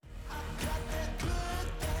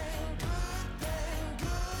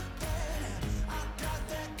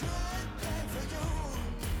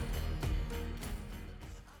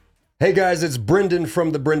Hey guys, it's Brendan from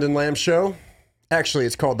the Brendan Lamb Show. Actually,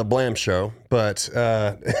 it's called the Blam Show, but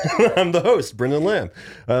I'm the host, Brendan Lamb.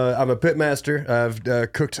 I'm a pitmaster.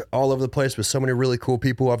 I've cooked all over the place with so many really cool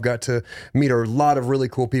people. I've got to meet a lot of really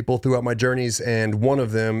cool people throughout my journeys, and one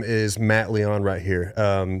of them is Matt Leon right here.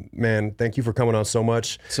 Man, thank you for coming on so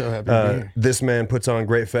much. So happy to be here. This man puts on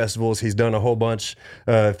great festivals. He's done a whole bunch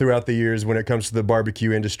throughout the years when it comes to the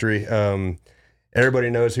barbecue industry. Everybody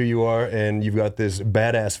knows who you are, and you've got this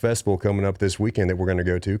badass festival coming up this weekend that we're going to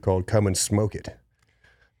go to called Come and Smoke It.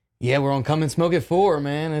 Yeah, we're on Come and Smoke It 4,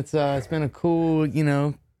 man. It's been a cool,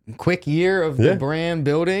 quick year of the brand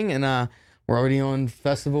building, and we're already on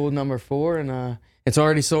festival number 4, and it's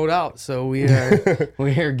already sold out. So we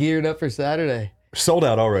are geared up for Saturday. Sold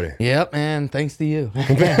out already. Yep, man. Thanks to you.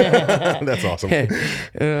 That's awesome.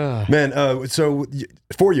 Man, so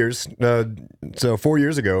 4 years. So 4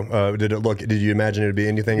 years ago, did you imagine it would be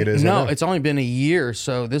anything it is No, now? it's only been a year.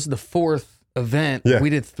 So this is the 4th event. Yeah. We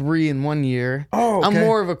did 3 in 1 year. Oh, okay. I'm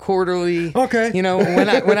more of a quarterly. Okay.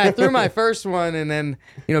 When I threw my first one, and then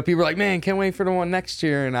people were like, "Man, can't wait for the one next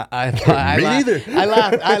year." And I neither. I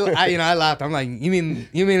laughed. I laughed. I'm like, "You mean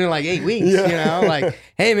in like 8 weeks?" Yeah. Like,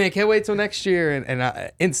 "Hey, man, can't wait till next year." And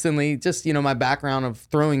I instantly just my background of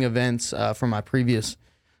throwing events from my previous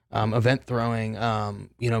event throwing.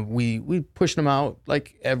 We pushed them out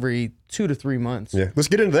like every 2 to 3 months. Yeah, let's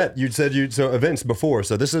get into that. You said so events before,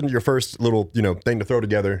 so this isn't your first little thing to throw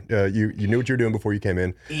together. You knew what you were doing before you came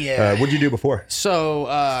in. Yeah. What did you do before?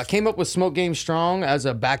 So came up with Smoke Game Strong as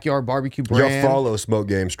a backyard barbecue brand. Y'all follow Smoke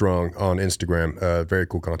Game Strong on Instagram. Very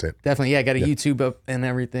cool content. Definitely, yeah. I got a YouTube up and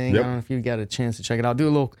everything. Yep. I don't know if you got a chance to check it out. Do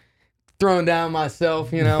a little throwing down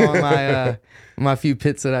myself, on my my few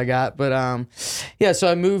pits that I got. But so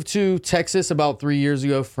I moved to Texas about 3 years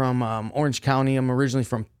ago from Orange County. I'm originally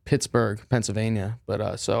from Pittsburgh, Pennsylvania.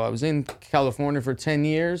 But so I was in California for 10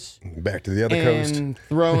 years. Back to the other coast. And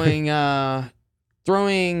throwing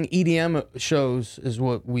EDM shows is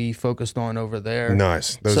what we focused on over there.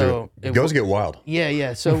 Nice. Those get wild.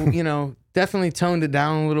 Yeah. So, definitely toned it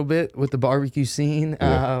down a little bit with the barbecue scene,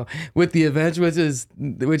 with the events, which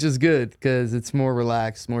is good because it's more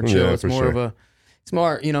relaxed, more chill. Yeah, It's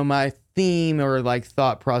more, my theme or like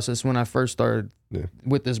thought process when I first started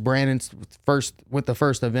with this brand and with the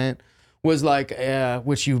first event was like,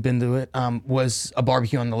 which you've been to it, was a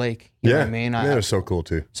barbecue on the lake. You know what I mean? That was so cool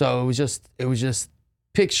too. So it was just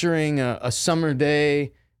picturing a summer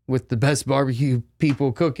day with the best barbecue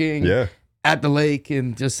people cooking. Yeah. At the lake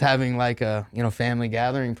and just having like a family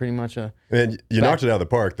gathering, pretty much And you knocked it out of the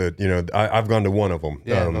park. I've gone to one of them.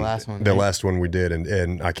 Yeah, the last one. The last one we did,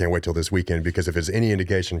 and I can't wait till this weekend because if it's any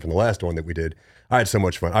indication from the last one that we did, I had so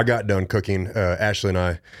much fun. I got done cooking. Ashley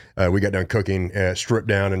and I, we got done cooking, stripped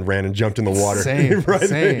down and ran and jumped in the water.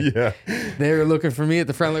 Same. Yeah. They were looking for me at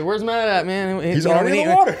the front, like, "Where's Matt at, man?" He's already in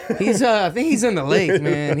the water. I think he's in the lake,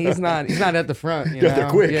 man. He's not at the front. Got there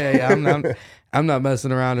quick. Yeah. I'm not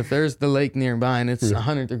messing around. If there's the lake nearby and it's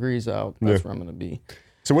 100 degrees out, that's where I'm gonna be.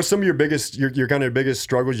 So what's some of your biggest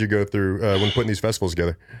struggles you go through when putting these festivals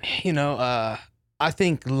together? I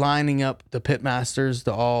think lining up the pitmasters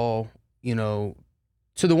to all,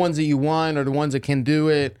 to the ones that you want or the ones that can do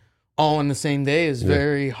it all on the same day is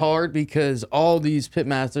very hard because all these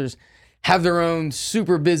pitmasters have their own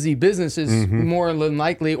super busy businesses more than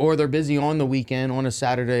likely, or they're busy on the weekend on a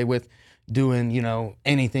Saturday with doing,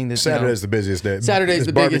 anything that Saturday's the busiest day. Saturday's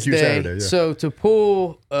the biggest day. Saturday, yeah. So to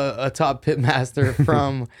pull a top pitmaster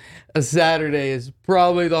from a Saturday is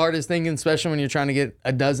probably the hardest thing, especially when you're trying to get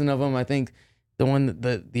a dozen of them. I think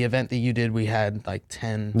the event that you did, we had like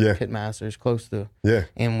 10 pitmasters close to. Yeah.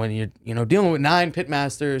 And when you're dealing with 9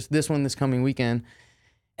 pitmasters, this coming weekend,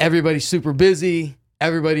 everybody's super busy.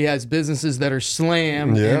 Everybody has businesses that are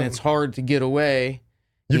slammed, and it's hard to get away.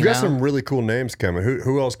 You've got some really cool names coming.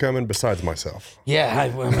 Who else coming besides myself? Yeah, I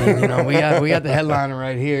mean, we got the headliner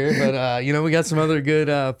right here, but we got some other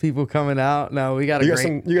good people coming out. No, we got you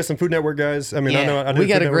got some Food Network guys. I mean, I know we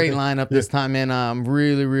got a great lineup this time, and I'm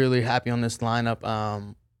really, really happy on this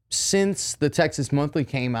lineup. Since the Texas Monthly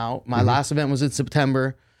came out, my last event was in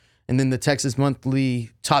September, and then the Texas Monthly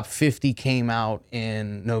Top 50 came out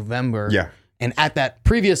in November. Yeah. And at that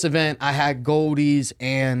previous event, I had Goldies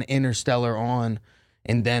and Interstellar on.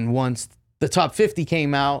 And then once the top 50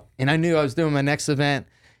 came out and I knew I was doing my next event,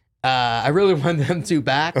 I really wanted them to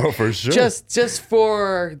back. Oh, for sure. Just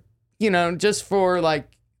for like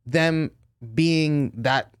them being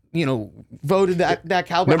that, voted that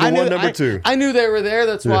caliber. Number two. I knew they were there.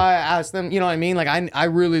 That's why I asked them, you know what I mean? Like I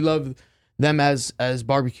really love them as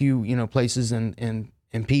barbecue, places and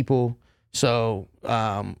people. So,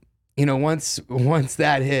 once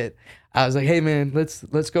that hit, I was like, hey man,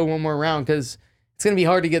 let's go one more round because it's gonna be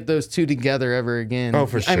hard to get those two together ever again. Oh,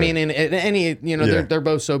 for sure. I mean, in any, you know, Yeah. they're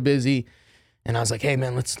both so busy. And I was like, hey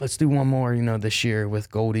man, let's do one more, you know, this year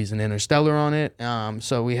with Goldies and Interstellar on it.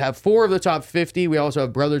 So we have 4 of the top 50. We also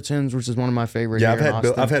have Brotherton's, which is one of my favorite. Yeah, here in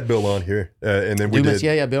Austin. I've had Bill on here, and then we did.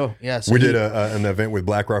 Yeah, Bill. Yeah, so we did an event with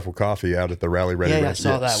Black Rifle Coffee out at the Rally Ready. Yeah, I Ranch.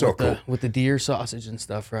 saw that so with cool. the deer sausage and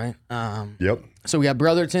stuff, right? Yep. So we got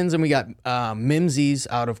Brotherton's and we got Mimsy's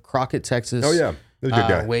out of Crockett, Texas. Oh yeah, he's a good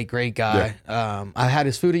guy. Wait, great guy. I had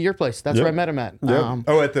his food at your place. That's where I met him at. Yep.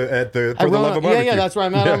 At the For the Love of yeah, Barbecue. that's where I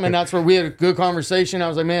met him, and that's where we had a good conversation. I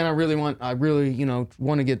was like, man, I really want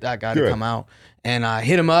to get that guy to come out. And I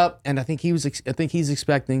hit him up, and I think he's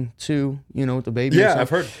expecting 2, you know, with the baby. Yeah, I've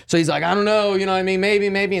heard. So he's like, I don't know, you know what I mean, maybe,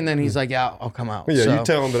 and then he's like, yeah, I'll come out. Yeah, so, you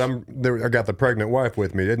tell him that I got the pregnant wife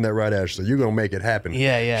with me. Isn't that right, Ashley? You're gonna make it happen.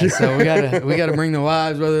 Yeah. So we gotta bring the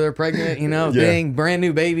wives, whether they're pregnant, you know, dang, brand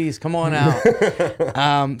new babies, come on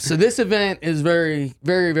out. So this event is very,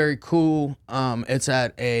 very, very cool. It's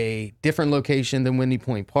at a different location than Windy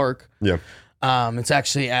Point Park. Yeah. It's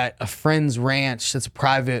actually at a friend's ranch. It's a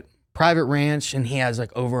private ranch, and he has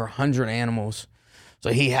like over 100 animals. So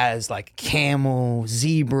he has like camel,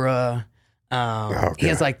 zebra. He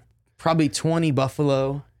has like probably 20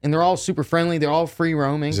 buffalo, and they're all super friendly. They're all free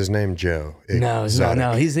roaming. Is his name Joe? No.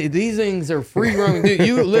 These things are free roaming. Dude,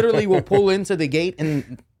 you literally will pull into the gate,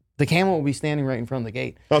 and the camel will be standing right in front of the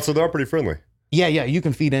gate. Oh, so they're pretty friendly. Yeah. You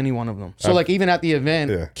can feed any one of them. So like even at the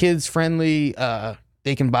event, kids friendly.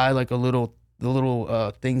 They can buy like the little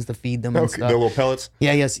things to feed them and stuff. The little pellets.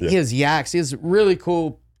 Yeah, he has yaks. He has really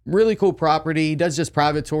cool property. He does just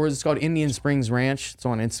private tours. It's called Indian Springs Ranch. It's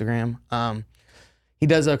on Instagram. He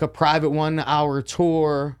does like a private 1-hour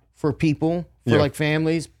tour for people, for like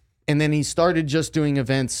families. And then he started just doing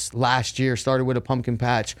events last year, started with a pumpkin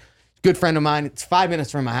patch. Good friend of mine. It's 5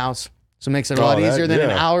 minutes from my house. So it makes it a lot easier than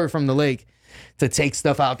an hour from the lake to take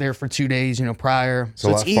stuff out there for 2 days, you know, prior. So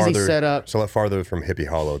it's easy setup. It's a lot farther from Hippie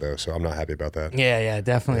Hollow, though, so I'm not happy about that. Yeah,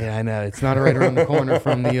 definitely. I know. It's not right around the corner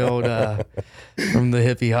from the old, from the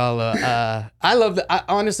Hippie Hollow. I love that.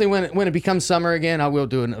 Honestly, when it becomes summer again, I will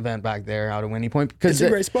do an event back there out of Windy Point. It's a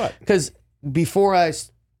great spot. Because before I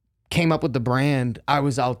came up with the brand, I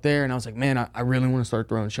was out there and I was like, man, I really want to start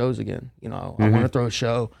throwing shows again. You know, I want to throw a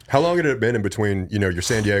show. How long had it been in between, you know, your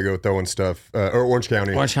San Diego throwing stuff, or Orange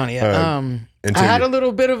County? Orange County, yeah. I had a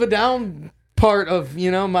little bit of a down part of,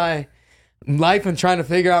 you know, my life and trying to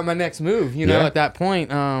figure out my next move. You know, at that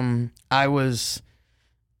point, I was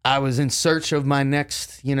in search of my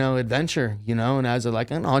next, you know, adventure, you know, and as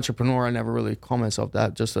an entrepreneur, I never really call myself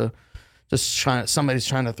that. Somebody's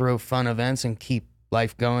trying to throw fun events and keep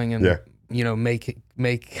life going and you know make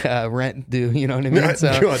rent do, you know what I mean? So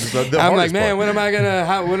I'm like, man, what am I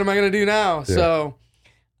gonna do now? So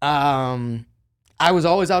I was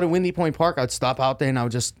always out at Windy Point Park. I'd stop out there and I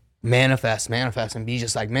would just manifest and be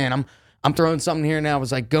just like, man, I'm throwing something here now. I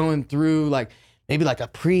was like going through like maybe like a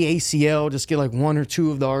pre-ACL, just get like 1 or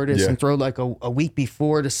 2 of the artists and throw like a week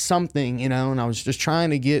before to something, you know, and I was just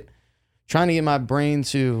trying to get my brain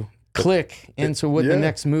to click into what the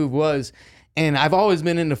next move was. And I've always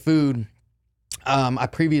been into food. I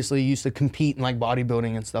previously used to compete in like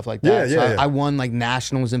bodybuilding and stuff like that. I won like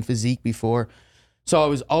nationals in physique before. So I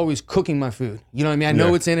was always cooking my food. You know what I mean? I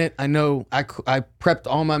know what's in it. I know I prepped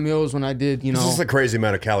all my meals when I did, you know. This is a crazy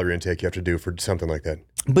amount of calorie intake you have to do for something like that.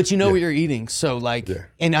 But you know what you're eating. So like,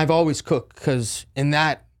 and I've always cooked because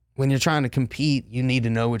when you're trying to compete, you need to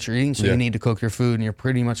know what you're eating. So you need to cook your food, and you're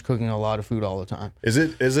pretty much cooking a lot of food all the time. Is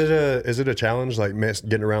it a challenge, like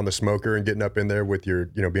getting around the smoker and getting up in there with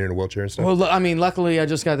your, you know, being in a wheelchair and stuff? Well, I mean, luckily I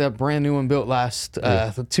just got that brand new one built last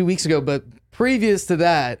 2 weeks ago. But previous to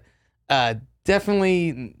that,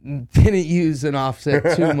 definitely didn't use an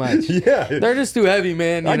offset too much. They're just too heavy,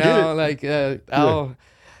 man. You know, like and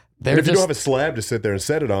if you don't have a slab to sit there and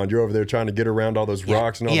set it on, you're over there trying to get around all those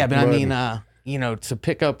rocks and all that. Yeah, but I mean, you know, to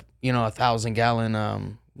pick up, you know,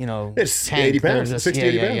 1,000-gallon, you know, it's tank, 80 pounds, 60,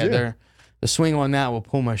 80 pounds. Yeah. The swing on that will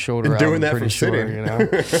pull my shoulder out. Doing that pretty from sure, sitting. you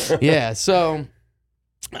know. Yeah. So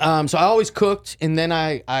I always cooked, and then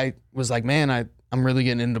I was like, man, I'm really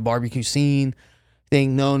getting into the barbecue scene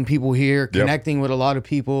thing, knowing people here, connecting with a lot of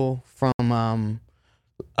people from.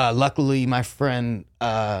 Luckily, my friend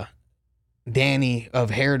Danny of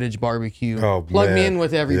Heritage Barbecue plugged me in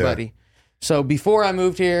with everybody. Yeah. So before I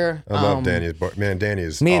moved here, I love Danny. Man, Danny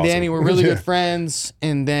is me awesome. and Danny were really good friends.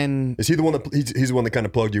 And then is he the one that he's the one that kind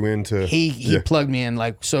of plugged you into? He plugged me in,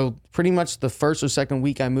 like, so pretty much the first or second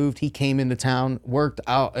week I moved, he came into town, worked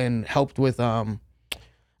out and helped with out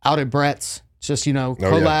at Brett's, just, you know,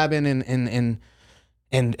 collabing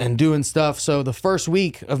and doing stuff. So the first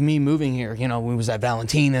week of me moving here, you know, we was at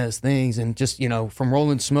Valentina's things and just, you know, from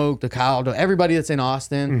Rolling Smoke to Kyle to everybody that's in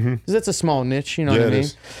Austin, because it's a small niche, you know what I mean?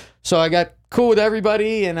 So I got cool with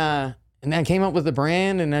everybody and then came up with the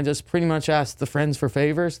brand, and I just pretty much asked the friends for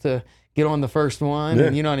favors to get on the first one.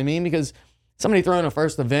 And you know what I mean? Because somebody throwing a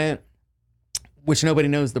first event, which nobody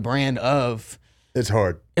knows the brand of, it's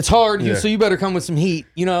hard. It's hard, so you better come with some heat.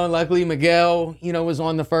 You know, luckily Miguel, you know, was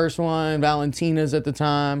on the first one, Valentina's at the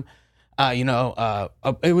time.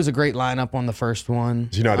 It was a great lineup on the first one.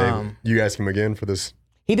 You know, you ask him again for this?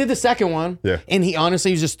 He did the second one. Yeah. And he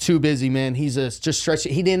honestly was just too busy, man. He's just stretched.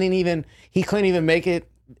 He couldn't even make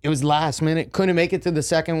it. It was last minute. Couldn't make it to the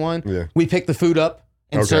second one. Yeah. We picked the food up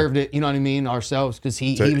and served it, you know what I mean, ourselves, because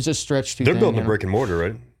he was just stretched too thin. They're building a brick and mortar,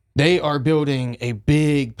 right? They are building a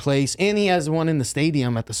big place, and he has one in the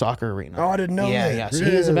stadium at the soccer arena. Oh, I didn't know that. Yeah. So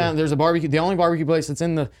he has there's a barbecue. The only barbecue place that's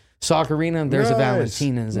in the soccer arena, there's a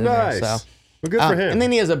Valentina's in there. So. Well, good for him. And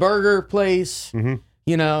then he has a burger place,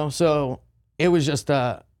 you know, so it was just,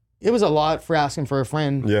 it was a lot for asking for a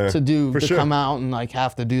friend to come out and like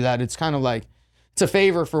have to do that. It's kind of like, it's a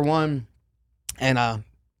favor for one, and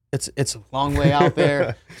it's a long way out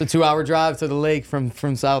there. It's a 2-hour drive to the lake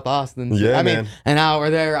from South Austin. So, I mean, an hour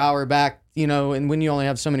there, hour back, you know, and when you only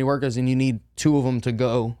have so many workers and you need 2 of them to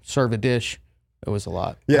go serve a dish, it was a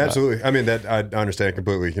lot. Yeah, absolutely. I mean, that I understand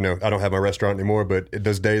completely. You know, I don't have my restaurant anymore, but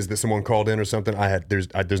those days that someone called in or something,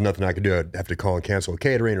 there's nothing I could do. I'd have to call and cancel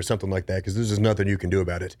catering or something like that, because there's just nothing you can do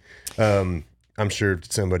about it. I'm sure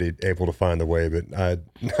somebody able to find the way, but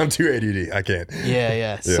I'm too ADD. I can't.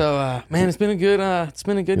 Yeah. So, man, it's been a good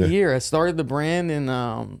year. I started the brand in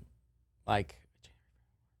I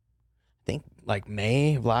think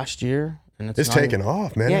May of last year. And it's taken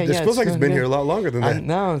off, man. It feels like it's been here a lot longer than that.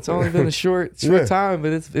 No, it's only been a short time,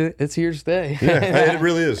 but it's here to stay. Yeah, it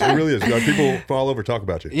really is. It really is. People from all over talk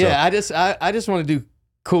about you. Yeah, so. I just want to do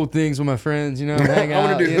cool things with my friends, you know, hang out. I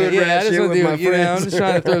want to do hood rat shit with my friends. I'm just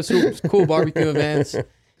trying to throw some cool barbecue events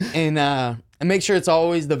and make sure it's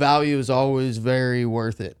always, the value is always very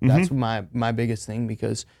worth it. That's my biggest thing,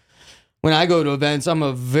 because when I go to events, I'm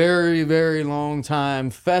a very, very long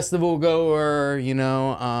time festival goer, you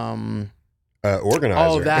know, organizer.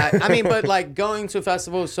 All of that. I mean, but like going to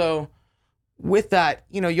festivals, so with that,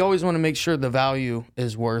 you know, you always want to make sure the value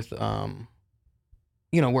is worth, worth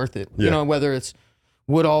it. Yeah. You know, whether it's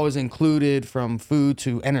what all is included from food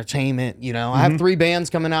to entertainment, you know. I have 3 bands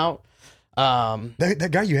coming out. That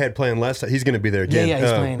guy you had playing last time, he's going to be there again. Yeah,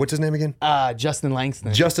 he's playing. What's his name again? Justin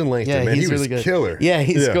Langston. Yeah, man, he's really good. Killer. Yeah,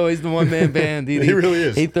 he's cool. He's the one-man band. He really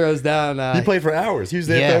is. He throws down. He played for hours. He was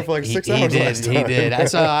there for like 6 hours last time. He did.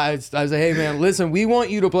 I was like, hey, man, listen, we want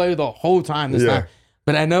you to play the whole time this time.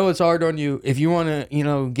 But I know it's hard on you. If you want to, you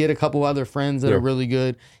know, get a couple other friends that are really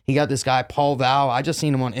good. He got this guy, Paul Val. I just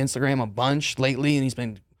seen him on Instagram a bunch lately, and he's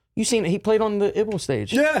been... You seen it? He played on the Ibble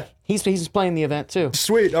stage. Yeah. He's playing the event too.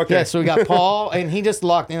 Sweet. Okay. Yeah, so we got Paul, and he just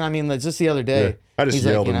locked in. I mean, just the other day. Yeah. I just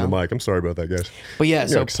yelled into the mic. I'm sorry about that, guys. But yeah,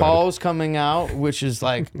 so Paul's coming out, which is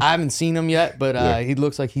like, I haven't seen him yet, but he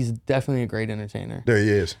looks like he's definitely a great entertainer. Yeah, he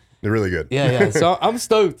is. They're really good. Yeah. So I'm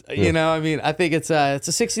stoked. You know, I mean, I think it's a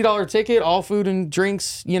 $60 ticket, all food and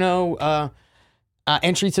drinks, you know,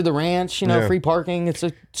 entry to the ranch, you know, free parking. It's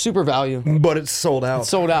a super value. But it's sold out.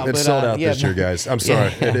 It's sold out this year, guys. I'm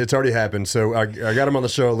sorry. It's already happened. So I got him on the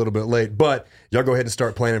show a little bit late. But y'all go ahead and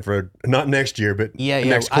start planning for, not next year, but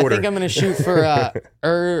next quarter. I think I'm going to shoot for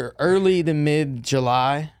early to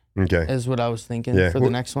mid-July. Okay. Is what I was thinking for the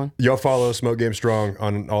next one. Y'all follow Smoke Game Strong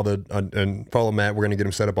on all and follow Matt. We're going to get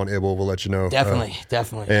him set up on Ibble. We'll let you know. Definitely.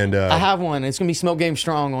 And I have one. It's going to be Smoke Game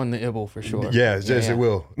Strong on the Ibble for sure. Yes, it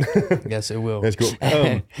will. Yes, it will. That's cool.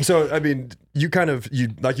 So, I mean, you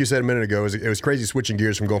like you said a minute ago, it was crazy switching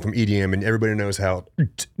gears from going from EDM, and everybody knows how,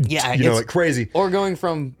 like crazy. Or going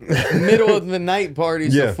from middle of the night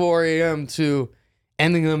parties at 4 a.m. to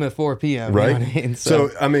ending them at 4 p.m. Right. You know what I mean? So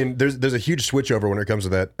I mean, there's a huge switchover when it comes to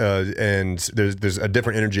that, and there's a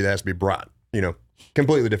different energy that has to be brought. You know,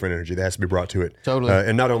 completely different energy that has to be brought to it. Totally.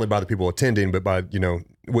 And not only by the people attending, but by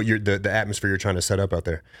what the atmosphere you're trying to set up out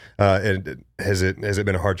there. And has it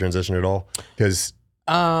been a hard transition at all? Because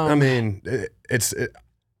I mean,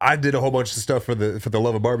 I did a whole bunch of stuff for the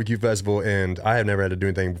Love of Barbecue Festival, and I have never had to do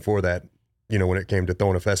anything before that. You know, when it came to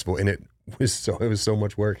throwing a festival, and it was so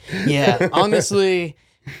much work. Yeah, honestly,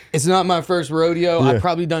 it's not my first rodeo. Yeah. I've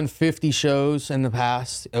probably done 50 shows in the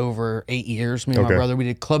past over 8 years. Me and my brother, we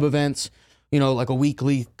did club events, you know, like a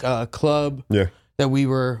weekly club that we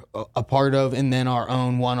were a part of, and then our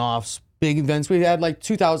own one-offs, big events. We had like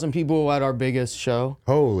 2,000 people at our biggest show.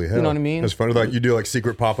 Holy hell. You know what I mean? It's funny. Like you do like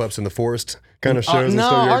secret pop-ups in the forest kind of shows and No,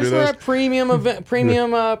 stuff? You ever ours do were those? at premium event.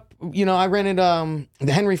 Premium. I rented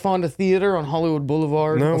the Henry Fonda Theater on Hollywood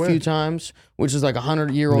Boulevard No a way. few times, which is like a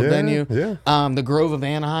 100-year-old Yeah, venue. yeah. The Grove of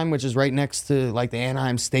Anaheim, which is right next to like the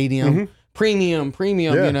Anaheim Stadium. Premium.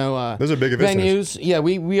 Yeah. You know, Those are big event venues. Yeah,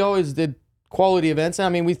 we always did quality events. I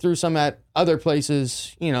mean, we threw some at other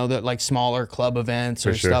places, you know, that like smaller club events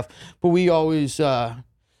or For sure. stuff. But we always.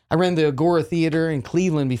 I ran the Agora Theater in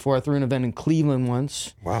Cleveland before. I threw an event in Cleveland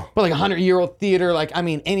once. Wow. But like a 100-year-old theater, like, I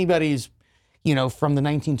mean, anybody's, you know, from the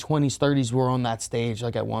 1920s, 30s were on that stage,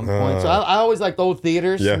 like at one point. So I always liked old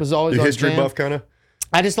theaters. Yeah. It was always you our history jam. buff kind of?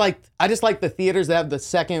 I just like the theaters that have the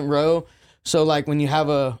second row. So like when you have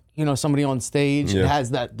somebody on stage, Yeah. it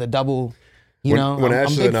has the double, When I'm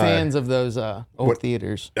Ashley big and I- fans of those old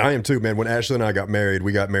theaters. I am too, man. When Ashley and I got married,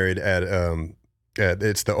 we got married at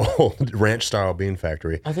it's the old ranch style bean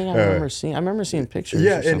factory. I think I remember seeing pictures.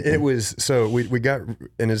 Yeah, or and something. it was so we got,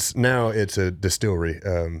 and it's a distillery,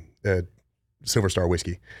 Silver Star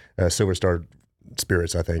whiskey, Silver Star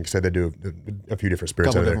spirits. I think said they do a few different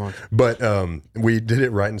spirits Couple out there. different But we did it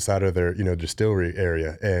right inside of their distillery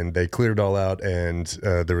area, and they cleared it all out, and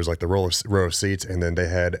there was like the row of seats, and then they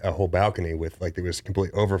had a whole balcony with like it was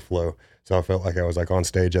complete overflow. So I felt like I was like on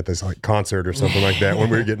stage at this like concert or something like that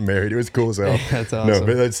when we were getting married. It was cool as hell. That's No, awesome.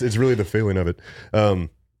 but it's really the feeling of it.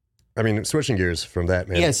 I mean, switching gears from that,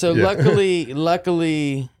 man. Yeah, so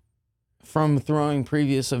luckily from throwing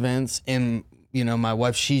previous events, and my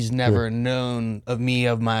wife, she's never known of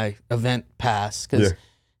my event past, because Yeah.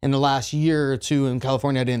 in the last year or two in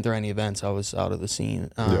California, I didn't throw any events. I was out of the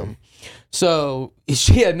scene. So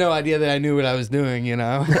she had no idea that I knew what I was doing, He's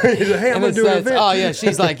like, hey, I'm In gonna a do an sense, event. oh yeah,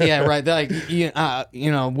 she's like, yeah, right. They're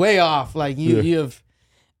like, way off. Like you have.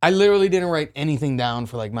 I literally didn't write anything down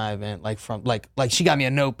for like my event. Like from like she got me a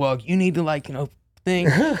notebook. You need to thing.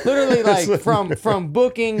 Literally like from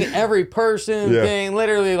booking every person Yeah. thing.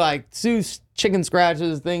 Literally like 2 chicken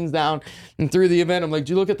scratches things down and through the event. I'm like, did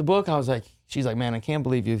you look at the book? I was like, she's like, man, I can't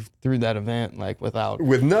believe you threw that event like with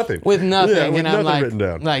nothing. With nothing. Yeah, with and I'm nothing written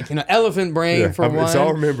down. elephant brain for one. It's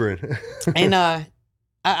all remembering. And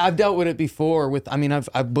I've dealt with it before.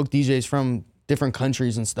 I've booked DJs from different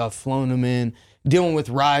countries and stuff, flown them in, dealing with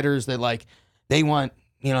riders that like they want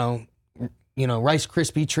Rice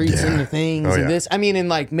Krispie treats in the things Oh, and yeah. this. I mean, and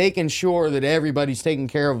like making sure that everybody's taking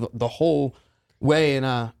care of the whole way.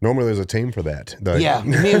 And Normally there's a team for that. Like- yeah,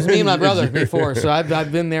 it was me and my brother before, so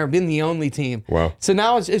I've been there, been the only team. Wow. So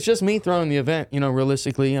now it's just me throwing the event.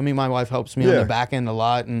 Realistically, I mean, my wife helps me on Yeah. the back end a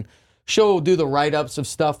lot, and she'll do the write ups of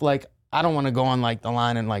stuff. Like I don't want to go on like the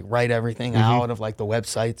line and like write everything Mm-hmm. out of like the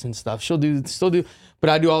websites and stuff. She'll still do, but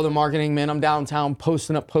I do all the marketing. Man, I'm downtown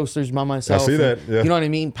posting up posters by myself. see that, yeah. You know what I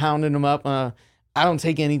mean? Pounding them up. I don't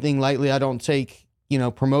take anything lightly. I don't take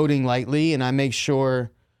promoting lightly, and I make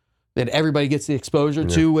sure that everybody gets the exposure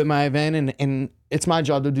to with my event, and it's my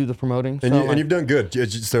job to do the promoting. And, So, and you've done good.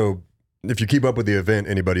 So if you keep up with the event,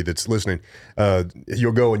 anybody that's listening,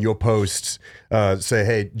 you'll go and you'll post, say,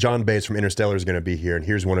 hey, John Bates from Interstellar is going to be here, and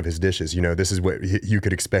here's one of his dishes. This is what you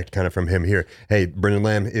could expect kind of from him here. Hey, Brendan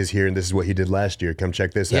Lamb is here, and this is what he did last year. Come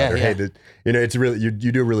check this out. Or, Yeah. hey, it's really you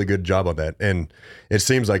do a really good job of that, and it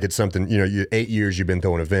seems like it's something. 8 years you've been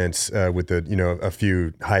throwing events with the a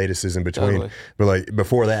few hiatuses in between. Totally. But like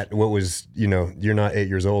before that, what was you're not 8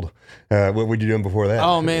 years old. What were you doing before that?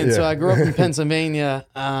 Oh man, Yeah. so I grew up in Pennsylvania.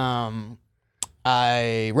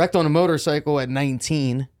 I wrecked on a motorcycle at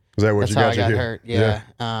 19. Is that what That's you how got I you got here? hurt.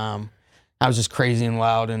 Yeah. I was just crazy and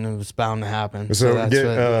wild, and it was bound to happen. So, that's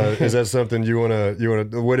is that something you wanna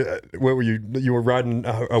what were you were riding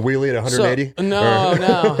a wheelie at 180? No.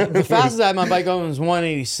 The fastest I had my bike going was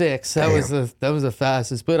 186. That was the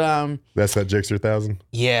fastest. But That's that Gixxer 1000.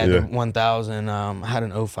 yeah, Yeah. the 1000. I had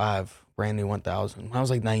an 05 brand new 1000. When I was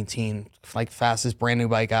like 19, like fastest brand new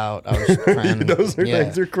bike out. I was trying. Those are yeah.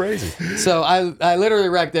 things are crazy. So I literally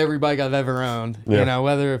wrecked every bike I've ever owned. Yeah.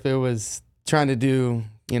 Whether if it was trying to do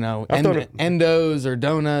I've thought it- endos or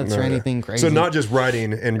donuts or anything crazy. So not just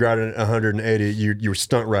riding and riding 180, you were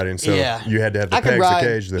stunt riding, so Yeah. you had to have the I could pegs, ride.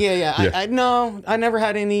 the cage. Yeah. I no, I never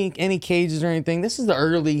had any cages or anything. This is the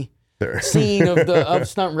early scene of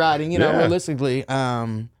stunt riding. Yeah. Realistically,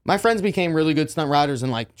 my friends became really good stunt riders and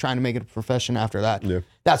like trying to make it a profession after that. Yeah.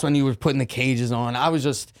 That's when you were putting the cages on.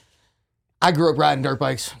 I grew up riding dirt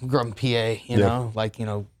bikes. Grew up in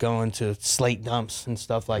PA. Going to slate dumps and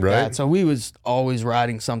stuff like Right. that. So we was always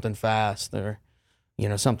riding something fast or.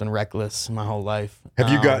 something reckless my whole life. Have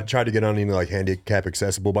you tried to get on any like handicap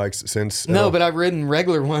accessible bikes since? No, but I've ridden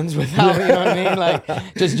regular ones without, you know what I mean?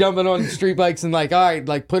 Like just jumping on street bikes and like, all right,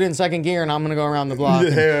 like put in second gear and I'm going to go around the block.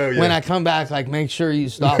 Yeah. When I come back, like make sure you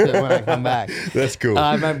stop it when I come back. That's cool.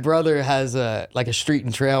 My brother has a street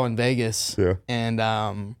and trail in Vegas. Yeah.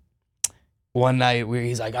 And one night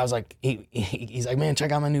he's like, man,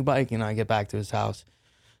 check out my new bike. I get back to his house.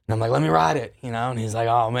 And I'm like, let me ride it, and he's like,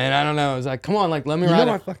 oh man, I don't know. He's like, come on, like, let me ride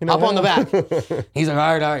it. Hop on the back. He's like,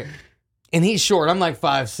 all right. And he's short. I'm like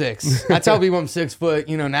 5'6". I tell people I'm 6 foot,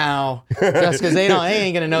 now, just because they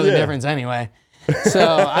ain't gonna know the difference anyway. So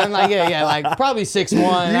I'm like, like probably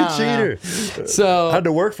 6'1". You cheater. So I had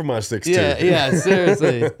to work for my 6'2". Yeah,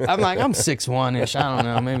 seriously. I'm like, I'm 6'1"-ish. I don't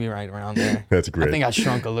know, maybe right around there. That's great. I think I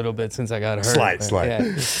shrunk a little bit since I got hurt. Slight.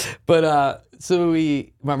 Yeah. But so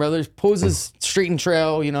my brother pulls his street and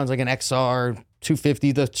trail. It's like an XR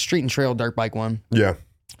 250, the street and trail dirt bike one. Yeah.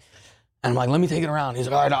 And I'm like, let me take it around. He's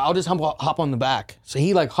like, all right, I'll just hop on the back. So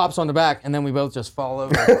he like hops on the back, and then we both just fall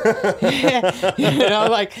over.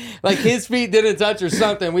 like his feet didn't touch or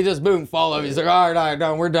something. We just boom, fall over. He's like, all right,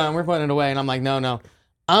 no, we're done. We're putting it away. And I'm like, no,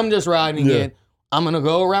 I'm just riding it. I'm gonna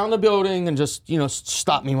go around the building and just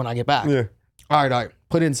stop me when I get back. Yeah. All right.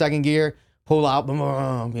 Put in second gear, pull out,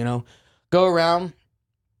 go around.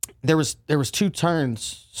 There was 2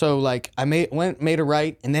 turns. So like I made a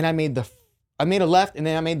right, and then I made a left, and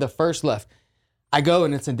then I made the first left. I go,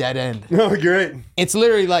 and it's a dead end. Oh, great. It's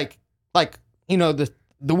literally like the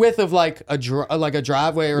width of like a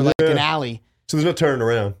driveway or like an alley. So there's no turning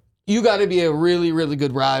around. You got to be a really, really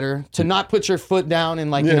good rider to not put your foot down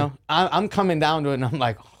and like, I'm coming down to it and I'm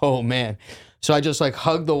like, oh man. So I just like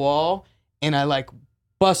hug the wall and I like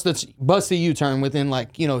bust the U-turn within like,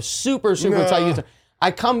 super tight U-turn.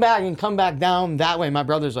 I come back down that way. My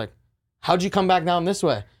brother's like, how'd you come back down this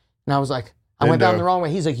way? And I was like, I went down the wrong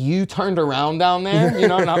way. He's like, you turned around down there?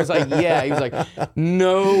 And I was like, yeah. He was like,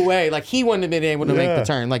 no way. Like he wouldn't have been able to make the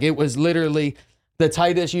turn. Like it was literally the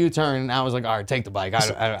tightest U-turn. And I was like, all right, take the bike.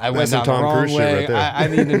 I went down the wrong way. Right I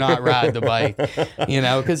need to not ride the bike,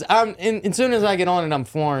 because as soon as I get on it, I'm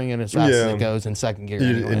flooring it as fast as it goes in second gear.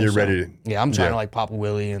 And you're ready to. Yeah, I'm trying to like pop a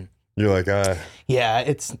wheelie and. You're like,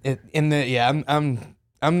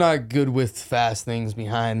 I'm not good with fast things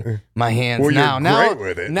behind my hands. Well, now, you're great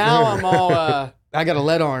with it. Now I'm all. I got a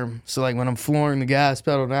lead arm, so like when I'm flooring the gas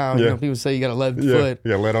pedal now, people say you got a lead foot.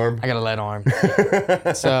 Yeah, lead arm. I got a lead arm.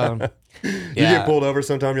 So you get pulled over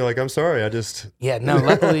sometime. You're like, I'm sorry, I just. Yeah, no.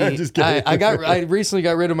 Luckily, I recently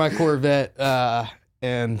got rid of my Corvette,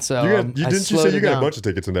 and so you said you got a bunch of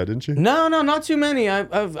tickets in that, didn't you? No, not too many. I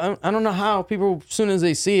don't know how people, as soon as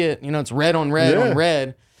they see it, it's red on red on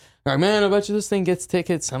red. They're like, man, I bet you this thing gets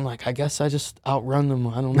tickets. I'm like, I guess I just outrun them.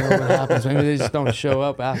 I don't know what happens. Maybe they just don't show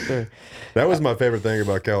up after. That was my favorite thing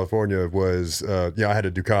about California was, I had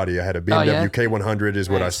a Ducati. I had a BMW K100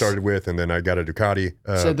 is what I started with, and then I got a Ducati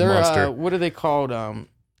so they're, Monster. What are they called?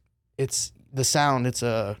 It's the sound. It's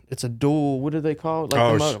a dual. What do they call it? Like I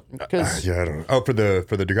don't know. Oh, for the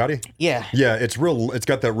Ducati. Yeah. Yeah, it's real. It's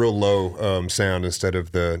got that real low sound instead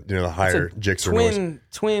of the the higher Gixxer noise.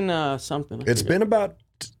 Twin something. It's been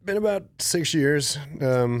about 6 years.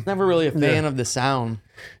 Never really a fan of the sound.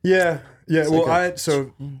 Yeah. Well,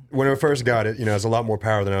 so when I first got it, it's a lot more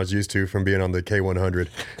power than I was used to from being on the K100.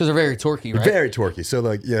 Because they're very torquey, right? Very torquey. So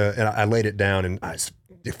and I laid it down and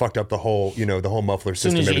it fucked up the whole, the whole muffler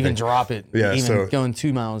system. As soon as you even drop it, so going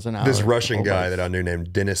 2 miles an hour. This Russian guy that I knew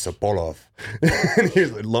named Denis Apolov, he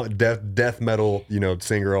was a death metal,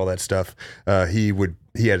 singer, all that stuff.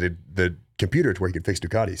 He had the computer to where he could fix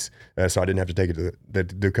Ducatis, so I didn't have to take it to the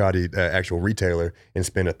Ducati actual retailer and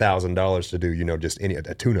spend $1,000 to do just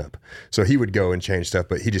a tune-up. So he would go and change stuff,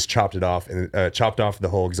 but he just chopped it off and chopped off the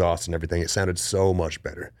whole exhaust and everything. It sounded so much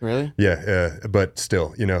better. Really? Yeah, but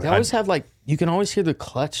still, They always have you can always hear the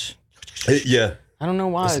clutch. Yeah. I don't know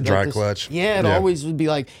why. It's a dry clutch. Yeah, it always would be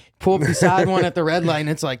like pull up beside one at the red light and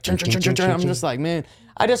it's like chun, chun, chun, chun, chun. I'm just like, man,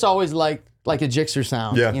 I just always like a Gixxer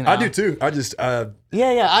sound. Yeah, I do too. I just I would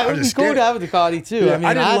be cool to have a Ducati too. Yeah, I mean,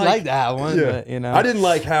 I'd like to have one, but I didn't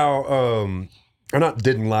like how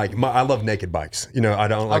I love naked bikes. I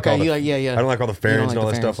don't like all the I don't like all the fairings and all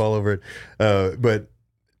that stuff all over it. But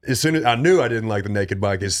as soon as I knew I didn't like the naked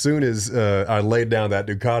bike, as soon as I laid down that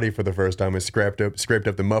Ducati for the first time and scraped up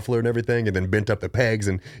the muffler and everything, and then bent up the pegs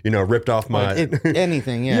and ripped off my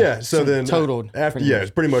anything. Yeah. Yeah. So then totaled. After it's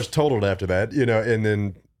pretty much totaled after that. And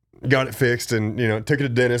then got it fixed, and took it to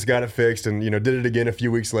dentist, got it fixed, and did it again a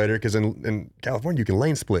few weeks later because in California you can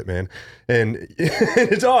lane split, man, and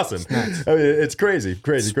it's awesome. It's I mean, it's crazy.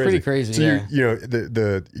 pretty crazy. So Yeah.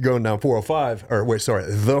 you're going down 405, or wait, sorry,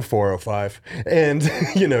 the 405, and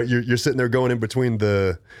you're sitting there going in between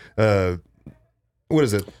the what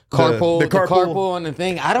is it? The carpool and the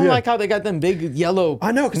thing. I don't Yeah. like how they got them big yellow.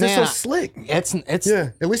 I know, because they're so Man, slick. It's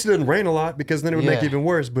Yeah, at least it didn't rain a lot, because then it would make it Yeah. even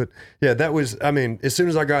worse. But yeah, that was, I mean, as soon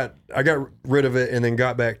as I got rid of it and then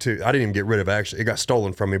got back to, I didn't even get rid of it, actually. It got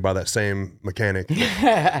stolen from me by that same mechanic.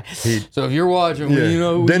 So if you're watching, Yeah. you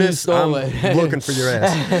know who Dennis, stole I'm it. looking for your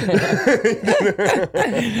ass.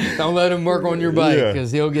 Don't let him work on your bike Yeah.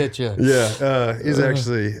 because he'll get you. Yeah, he's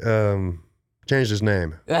actually changed his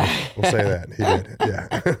name. We'll say that. He did.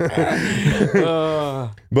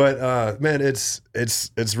 Yeah. But man, it's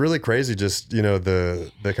really crazy. Just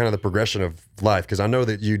the kind of the progression of life, because I know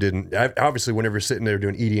that you didn't. Obviously, whenever you're sitting there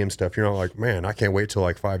doing EDM stuff, you're not like, man, I can't wait till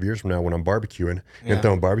like 5 years from now when I'm barbecuing and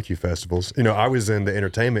throwing barbecue festivals. I was in the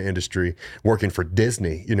entertainment industry working for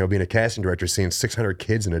Disney. Being a casting director, seeing 600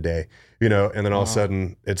 kids in a day. And then all of a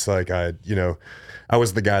sudden, it's like I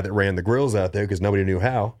was the guy that ran the grills out there because nobody knew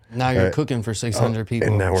how. Now you're cooking for 600 people.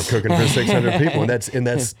 And now we're cooking for 600 people, and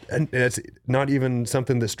that's not even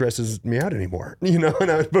something that stresses me out anymore.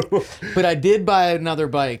 But I did buy another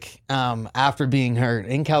bike after being hurt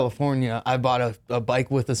in California. I bought a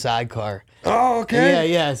bike with a sidecar. Oh,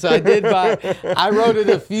 okay. Yeah. So I did buy. I rode it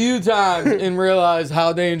a few times and realized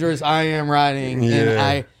how dangerous I am riding. Yeah.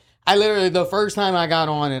 And I literally, the first time I got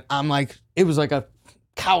on it, I'm like, it was like a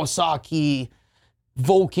Kawasaki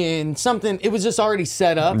Vulcan, something. It was just already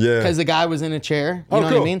set up because the guy was in a chair. You know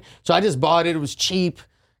what I cool. mean? So I just bought it. It was cheap.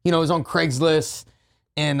 It was on Craigslist.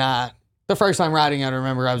 And the first time riding, I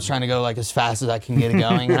remember I was trying to go like as fast as I can get it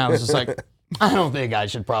going. And I was just like, I don't think I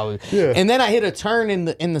should probably. Yeah. And then I hit a turn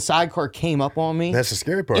and the sidecar came up on me. That's the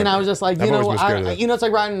scary part. And I was just like, I've always been scared of that. it's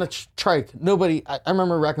like riding a trike. Nobody, I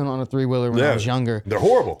remember wrecking on a 3-wheeler when I was younger. They're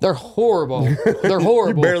horrible. They're horrible. They're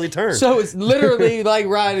horrible. You barely turn. So it's literally like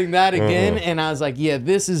riding that again. And I was like, yeah,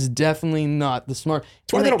 this is definitely not the smart.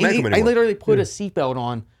 That's why they don't make them I anymore. literally put a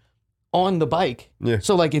seatbelt on the bike. Yeah.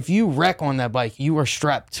 So like if you wreck on that bike, you are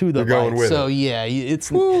strapped to the You're bike. going with so it. yeah,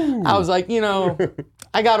 it's. I was like,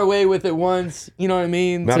 I got away with it once. You know what I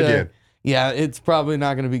mean? Not again. Yeah, it's probably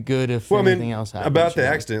not going to be good if anything else happens. About the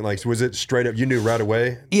accident, like, was it straight up? You knew right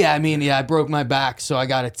away? Yeah, I broke my back, so I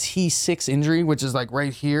got a T6 injury, which is like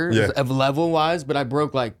right here, of level wise. But I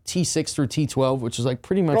broke like T6 through T12, which is like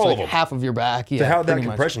pretty much All like of them. half of your back. Yeah, So how did that pretty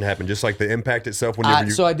much. compression happen? Just like the impact itself whenever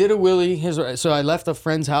you... So I did a wheelie. So I left a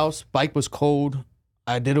friend's house. Bike was cold.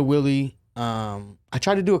 I did a wheelie. I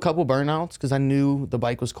tried to do a couple burnouts because I knew the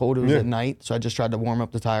bike was cold. It was at night, so I just tried to warm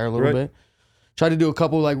up the tire a little bit. Tried to do a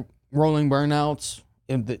couple like rolling burnouts.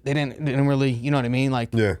 And they didn't really, you know what I mean?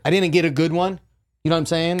 Like, I didn't get a good one. You know what I'm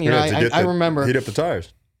saying? I remember. Heat up the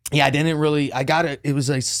tires. Yeah, I didn't really. I got it. It was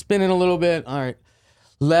like spinning a little bit. All right,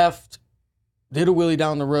 left. Did a wheelie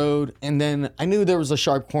down the road, and then I knew there was a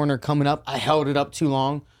sharp corner coming up. I held it up too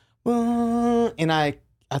long, and I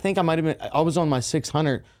think I might have been. I was on my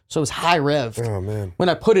 600, so it was high rev. Oh, man. When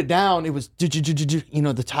I put it down, it was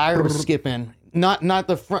the tire was skipping. Not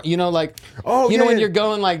the front, like when you're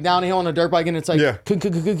going like downhill on a dirt bike and it's like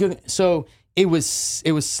so it was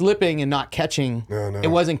slipping and not catching. Oh, no. It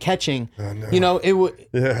wasn't catching. Oh, no.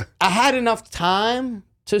 I had enough time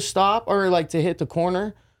to stop or like to hit the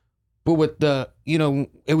corner, but with the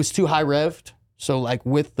it was too high revved. So like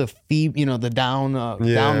with the feed, the down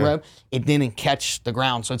rev, it didn't catch the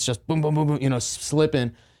ground. So it's just boom, boom, boom, boom,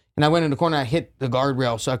 slipping. And I went in the corner, I hit the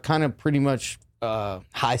guardrail. So I kind of pretty much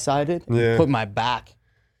high-sided, put my back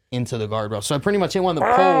into the guardrail. So I pretty much hit one of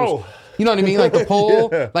the poles. You know what I mean? Like the pole,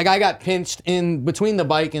 like I got pinched in between the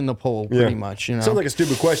bike and the pole pretty much, Sounds like a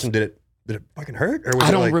stupid question. Did it fucking hurt? Or was I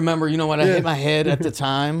don't remember. You know what? I hit my head at the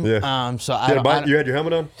time. So you had your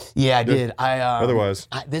helmet on? Yeah, I did. Otherwise?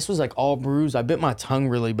 This was like all bruised. I bit my tongue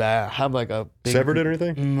really bad. I have like a big... Severed it or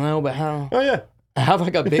anything? No, but how? Oh, yeah. I have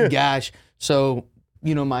like a big gash. So,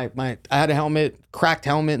 my I had a helmet, cracked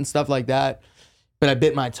helmet and stuff like that. But I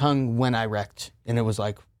bit my tongue when I wrecked, and it was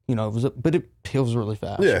like, but it heals really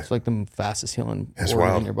fast. Yeah. It's like the fastest healing organ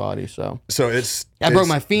wild. in your body. So I broke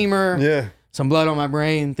my femur. Yeah. Some blood on my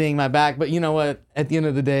brain, my back. But you know what? At the end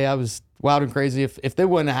of the day, I was wild and crazy. If that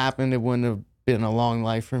wouldn't have happened, it wouldn't have been a long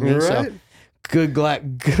life for me. Right. So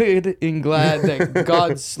good and glad that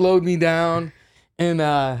God slowed me down. And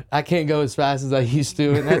I can't go as fast as I used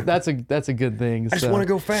to, and that's a good thing. I just want to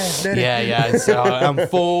go fast, Daddy. Yeah. So I'm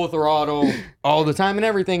full throttle all the time and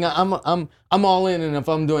everything. I'm all in, and if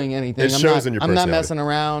I'm doing anything, It shows in your I'm not personality. messing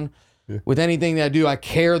around. with anything that I do, I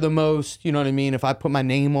care the most. You know what I mean? If I put my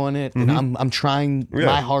name on it, and I'm trying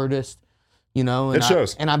my hardest. You know, and it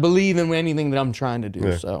shows. I believe in anything that I'm trying to do.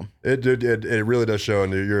 Yeah. So it really does show,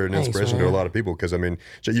 and you're an inspiration to a lot of people. Because I mean,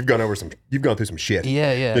 you've gone through some shit.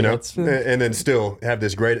 Yeah. You know, and then still have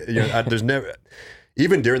this great. You know, there's never.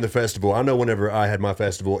 Even during the festival, I know whenever I had my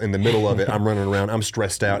festival, in the middle of it, I'm running around, I'm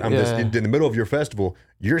stressed out. I'm just in the middle of your festival.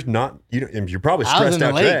 You're not, you're probably stressed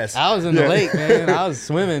out your ass. I was in the lake, man. I was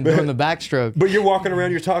swimming, doing the backstroke. But you're walking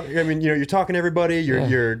around, you're talking. I mean, you're talking to everybody.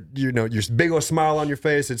 You're big old smile on your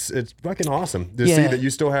face. It's fucking awesome to see that you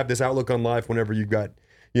still have this outlook on life. Whenever you got,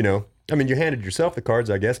 I mean, you handed yourself the cards,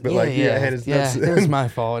 I guess. But it was my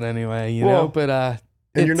fault anyway, you know. But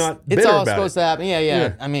and you're not bitter it's all about supposed to happen.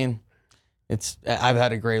 Yeah. I mean. I've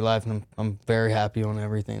had a great life, and I'm very happy on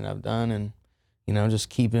everything that I've done, and just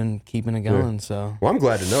keeping it going. So well, I'm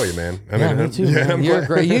glad to know you, man. Me too. Man. You're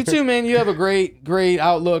great. You too, man. You have a great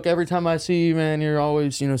outlook. Every time I see you, man, you're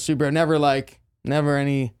always super. Never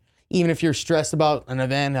any. Even if you're stressed about an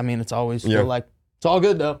event, I mean, it's always feel like it's all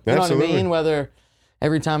good though. You know what I mean? Whether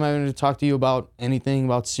every time I want to talk to you about anything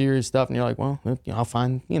about serious stuff, and you're like, well, I'll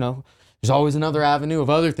find There's always another avenue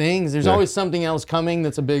of other things. There's always something else coming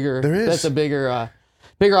that's a bigger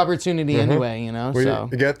opportunity anyway, So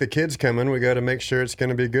you got the kids coming. We got to make sure it's going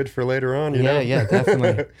to be good for later on, you know? Yeah,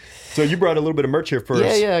 definitely. So you brought a little bit of merch here for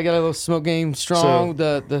us. Yeah, I got a little Smoke Game Strong.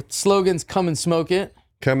 So, the slogan's "Come and Smoke It."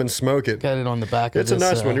 Come and smoke it. Got it on the back of this. It's a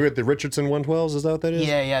nice one. You're at the Richardson 112s, is that what that is?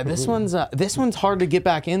 Yeah. This one's hard to get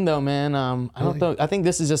back in though, man. I don't know. I think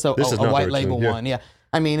this is just a white label one. Yeah.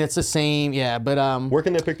 I mean, it's the same, but where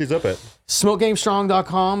can they pick these up at?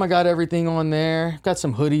 SmokeGameStrong.com. I got everything on there. Got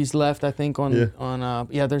some hoodies left, I think,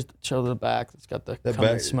 there's show the back. It's got the Come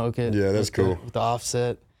and Smoke It. Yeah, that's cool. With the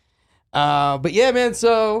offset. But yeah, man,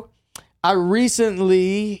 so I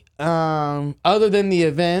recently, other than the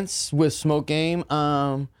events with Smoke Game,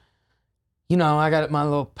 I got my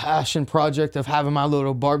little passion project of having my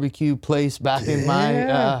little barbecue place back in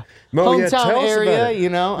my hometown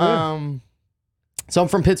area, So I'm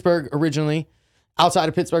from Pittsburgh originally. Outside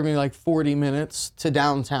of Pittsburgh, maybe like 40 minutes to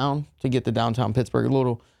downtown to get to downtown Pittsburgh. A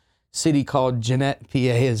little city called Jeannette, PA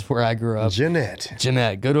is where I grew up.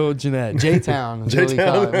 Jeannette, good old Jeannette. J-Town is what we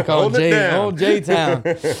call it. We call it old J-Town.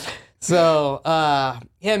 So,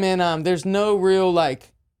 man, there's no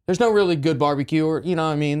really good barbecue or,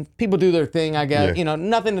 people do their thing, I guess.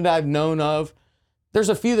 Nothing that I've known of. There's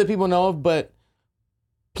a few that people know of, but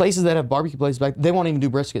places that have barbecue places back, they won't even do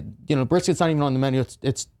brisket. Brisket's not even on the menu.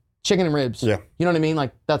 It's chicken and ribs. Yeah. You know what I mean?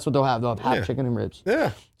 Like that's what they'll have. They'll have chicken and ribs.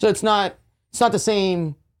 Yeah. So it's not the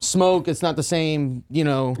same smoke. It's not the same,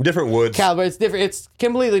 different woods. Caliber. It's different. It's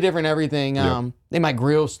completely different everything. They might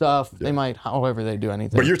grill stuff. They might, however they do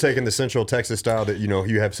anything. But you're taking the Central Texas style that,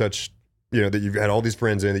 you have such, that you've had all these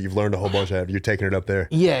friends in that you've learned a whole bunch of. You're taking it up there.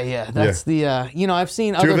 Yeah. That's the, I've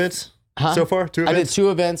seen two events. So far, 2 events? I did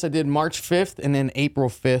 2 events. I did March 5th and then April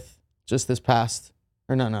 5th, just this past,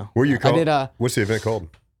 or no. Where you called? I did, what's the event called?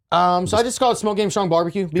 So I just call it Smoke Game Strong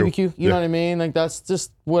Barbecue, BBQ. Cool. You know what I mean? Like that's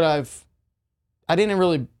just what I didn't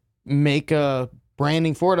really make a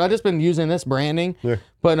branding for it. I just been using this branding. Yeah.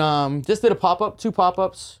 But just did a pop-up, 2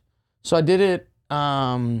 pop-ups. So I did it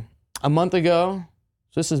a month ago.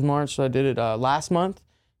 So this is March, so I did it last month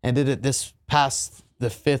and did it this past the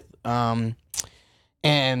 5th.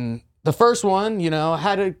 And the first one, I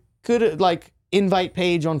had a good invite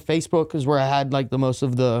page on Facebook is where I had the most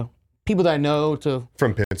of the people that I know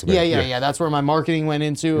from Pennsylvania. Yeah. That's where my marketing went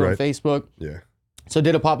into on Facebook. Yeah. So I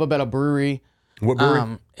did a pop-up at a brewery. What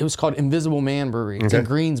brewery? It was called Invisible Man Brewery. It's in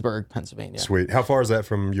Greensburg, Pennsylvania. Sweet. How far is that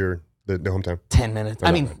from the hometown? 10 minutes.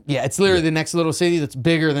 I mean, it's literally the next little city that's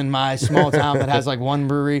bigger than my small town that has 1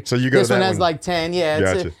 brewery. So you go. This one has 10. Yeah,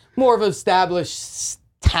 it's more of an established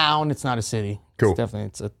town. It's not a city. Cool.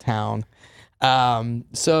 It's a town.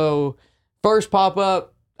 So first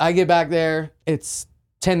pop-up, I get back there. It's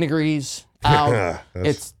 10 degrees out.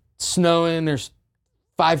 It's snowing. There's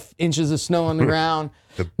 5 inches of snow on the ground.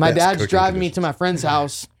 My dad's driving me to my friend's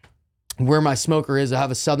house where my smoker is. I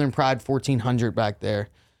have a Southern Pride 1400 back there.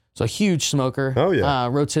 So a huge smoker. Oh, yeah.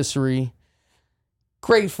 Rotisserie.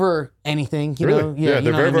 Great for anything, you really? know? Yeah,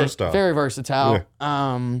 they're very versatile. Very versatile.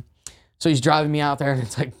 Yeah. So he's driving me out there and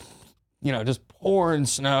it's just pouring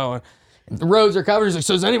snow. The roads are covered. He's like,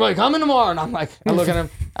 so is anybody coming tomorrow? And I'm like, I look at him.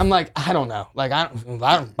 I'm like, I don't know. I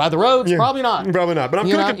don't by the roads, probably not. Probably not. But I'm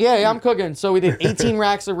cooking. Yeah, I'm cooking. So we did 18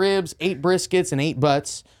 racks of ribs, 8 briskets, and 8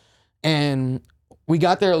 butts. And we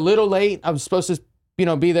got there a little late. I was supposed to,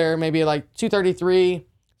 be there maybe at 2:33.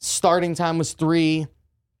 Starting time was 3.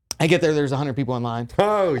 I get there. There's 100 people in line.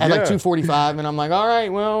 Oh, yeah. At 2:45, and I'm like, all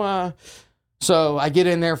right, well. So I get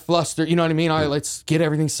in there flustered, you know what I mean? All right, let's get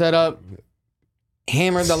everything set up.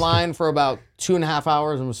 Hammered the line for about 2.5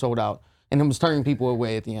 hours and was sold out. And it was turning people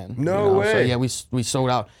away at the end. No way. So yeah, we sold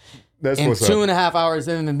out. That's And what's 2.5 hours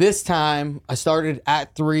in, and this time I started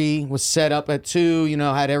at 3, was set up at 2,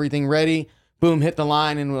 had everything ready. Boom, hit the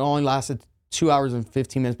line, and it only lasted 2 hours and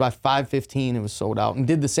 15 minutes. By 5:15, it was sold out. And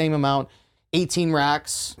did the same amount, 18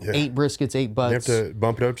 racks, 8 briskets, 8 butts. You have to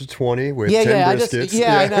bump it up to 20 with 10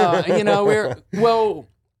 briskets. I know.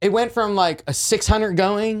 It went from like a 600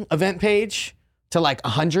 going event page to like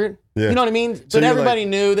 100. Yeah. You know what I mean? So but everybody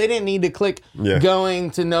knew. They didn't need to click Yeah.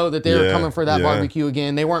 going to know that they were Yeah, coming for that yeah. barbecue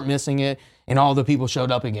again. They weren't missing it, and all the people showed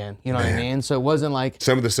up again. You know what I mean? So it wasn't like,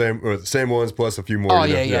 Some of the same ones plus a few more. oh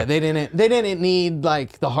you know? yeah. They didn't need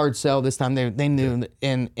like the hard sell this time. They knew,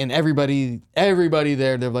 and everybody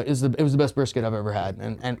there, they're like, it was the best brisket I've ever had,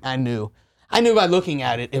 and I knew by looking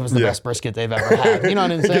at it was the Yeah. best brisket they've ever had. You know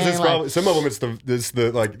what I'm Because saying? it's Like, probably, some of them it's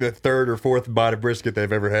the like the third or fourth bite of brisket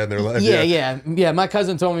they've ever had in their life. Yeah. My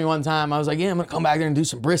cousin told me one time, I was like, yeah, I'm gonna come back there and do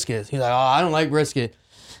some briskets. He's like, oh, I don't like brisket.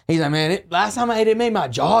 He's like, man, last time I ate it, made my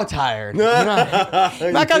jaw tired. You know?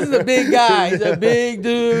 My cousin's a big guy. He's a big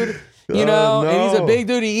dude. And he's a big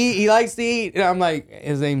dude. He likes to eat. And I'm like,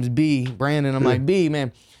 his name's B, Brandon. I'm like, B,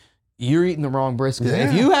 man, you're eating the wrong brisket. Yeah.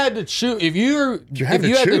 If you had to chew, if you had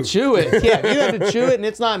to chew it, if you had to chew it and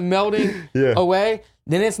it's not melting Yeah. away,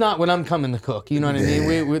 then it's not what I'm coming to cook. You know what I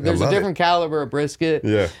mean? There's a love different caliber of brisket.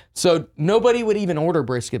 Yeah. So nobody would even order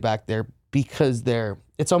brisket back there because they're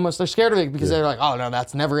scared of it because they're like, oh no,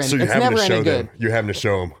 that's never any. So you're It's having never to show any good. them. You're having to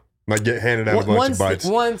show them. Like get handed out a bunch of bites.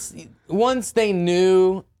 Once they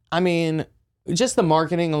knew, I mean, just the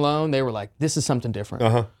marketing alone, they were like, this is something different.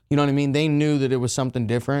 Uh-huh. You know what I mean? They knew that it was something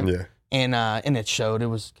different. Yeah. And it showed. It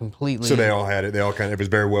was completely. So they all had it. They all it was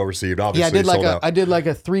very well received. Obviously, Yeah, I sold did out. like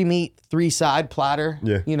a 3 meat, 3 side platter.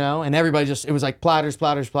 Yeah. And everybody it was like platters,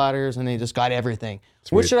 and they just got everything.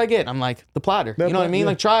 Sweet. What should I get? I'm like, the platter. You know what I mean? yeah.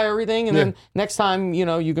 Like try everything, and Yeah. then next time,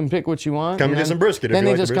 you can pick what you want. Come and get some brisket if Then you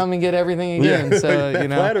they like the just brisket. come and get everything again. Yeah. So That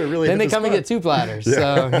platter really then hit they the come and spot. get 2 platters. Yeah.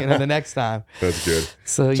 So the next time. That's good.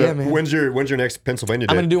 So So yeah, man. when's your next Pennsylvania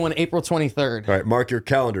day? I'm gonna do one April 23rd. All right, mark your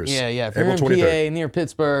calendars. Yeah. If you're April in 23rd. PA near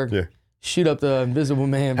Pittsburgh, Yeah. shoot up the Invisible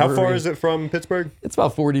Man. How far Brewery. is it from Pittsburgh? It's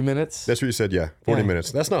about 40 minutes. That's what you said. Yeah, 40 Yeah.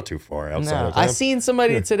 minutes. That's not too far outside No, of town. I seen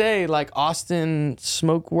somebody today, like Austin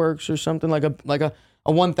Smoke Works or something, like a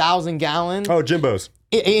 1,000 gallon. Oh, Jimbo's.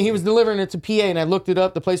 He was delivering it to PA, and I looked it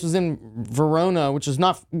up. The place was in Verona, which was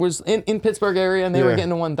in Pittsburgh area, and they were Yeah. getting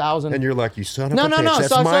to 1,000. And you're like, you son of No, a no, bitch. no. That's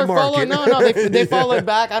So I my started market. following. They followed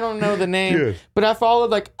back. I don't know the name, Good. but I followed.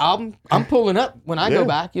 Like I'm pulling up when I Yeah. go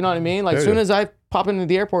back. You know what I mean? Like as Hell soon yeah. as I pop into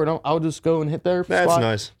the airport, I'll just go and hit their That's spot.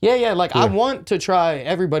 nice. Yeah. Like I want to try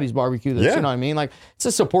everybody's barbecue. Yeah. You know what I mean? Like it's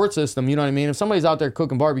a support system. You know what I mean? If somebody's out there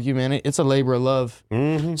cooking barbecue, man, it's a labor of love.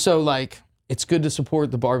 Mm-hmm. So like. It's good to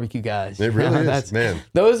support the barbecue guys. It really is, man.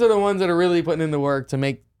 Those are the ones that are really putting in the work to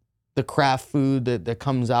make the craft food that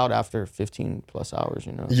comes out after 15 plus hours,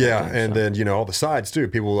 Yeah, and then all the sides too.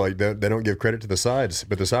 People like they don't give credit to the sides,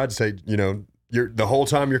 but the sides say you're the whole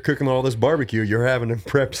time you're cooking all this barbecue, you're having them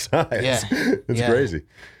prepped sides. Yeah. It's Yeah. crazy.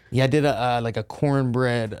 Yeah, I did a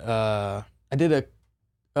cornbread. I did like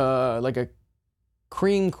a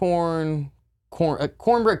cream cornbread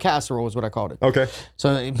casserole is what I called it. Okay.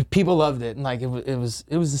 So people loved it, and like it was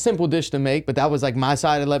a simple dish to make, but that was like my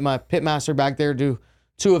side. I let my pitmaster back there do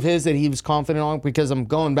 2 of his that he was confident on because I'm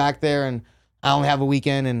going back there and I only have a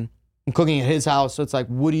weekend and I'm cooking at his house. So it's like,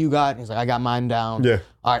 what do you got? And he's like, I got mine down. Yeah.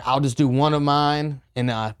 All right, I'll just do 1 of mine,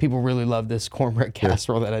 and people really love this cornbread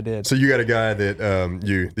casserole that I did. So you got a guy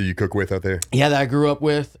that you cook with out there? Yeah, that I grew up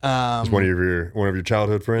with. One of your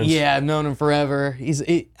childhood friends? Yeah, I've known him forever. What's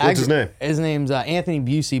his name? His name's Anthony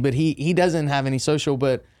Busey, but he doesn't have any social.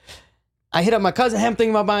 But I hit up my cousin. I'm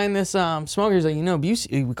thinking about buying this smoker. He's like,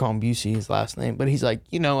 Busey. We call him Busey, his last name. But he's like,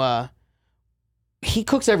 he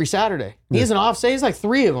cooks every Saturday. He has an off day. He's like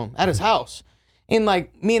 3 of them at his house. And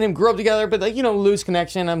like me and him grew up together, but like, lose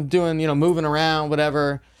connection. I'm doing, moving around,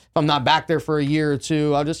 whatever. If I'm not back there for a year or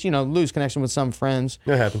 2, I'll just, lose connection with some friends.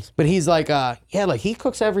 That happens. But he's like, he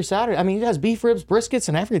cooks every Saturday. I mean, he has beef ribs, briskets,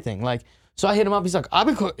 and everything. Like, so I hit him up. He's like, I've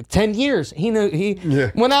been cooking 10 years. He knew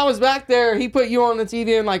when I was back there, he put you on the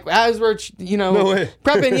TV and like as we're No way.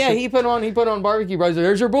 prepping, he put on barbecue. Bros.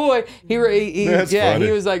 There's your boy. That's funny.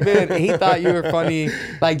 He was like, man, he thought you were funny,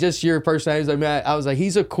 like just your personality. He was like, man, I was like,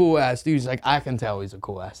 he's a cool ass dude. He's like, I can tell he's a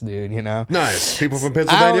cool ass dude. Nice. People from I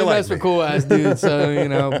Pennsylvania only like mess me. with cool ass dudes,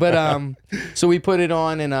 so but so we put it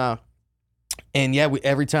on and And yeah,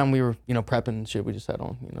 every time we were, prepping and shit, we just had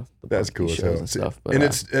on, the That's cool as shows hell. and stuff. But, And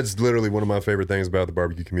it's literally one of my favorite things about the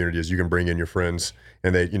barbecue community is you can bring in your friends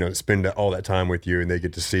and they, spend all that time with you and they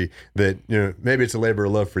get to see that, maybe it's a labor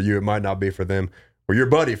of love for you. It might not be for them. Well, your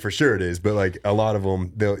buddy, for sure it is, but like a lot of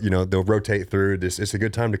them, they'll rotate through this. It's a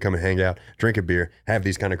good time to come and hang out, drink a beer, have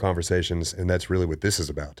these kind of conversations, and that's really what this is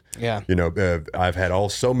about. Yeah. I've had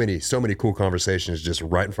so many cool conversations just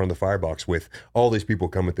right in front of the firebox with all these people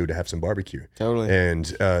coming through to have some barbecue. Totally. And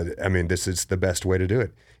this is the best way to do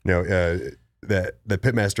it. That the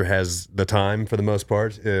pitmaster has the time for the most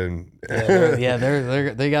part, and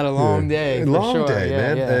they got a long day, long sure. day,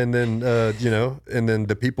 man. Yeah. And then and then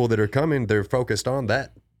the people that are coming, they're focused on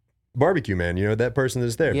that barbecue, man. That person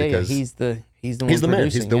that's there because he's the one he's the man,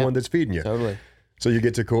 producing, he's the one that's feeding you. Totally. So you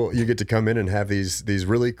get to come in and have these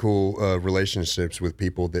really cool relationships with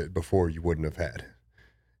people that before you wouldn't have had.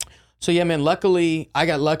 So yeah, man. Luckily, I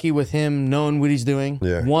got lucky with him knowing what he's doing.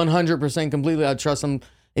 Yeah, 100% completely. I trust him.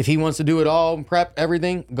 If he wants to do it all, prep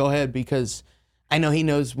everything, go ahead because I know he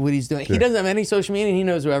knows what he's doing. He doesn't have any social media, and he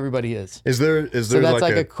knows who everybody is. Is there? So that's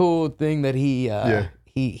like a cool thing that he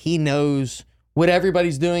knows what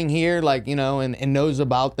everybody's doing here, and knows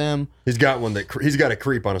about them. He's got one he's got a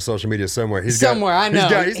creep on a social media somewhere. I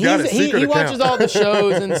know. He's got a secret he account. watches all the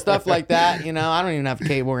shows and stuff like that. I don't even have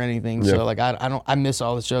cable or anything, so I miss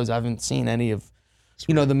all the shows. I haven't seen any of,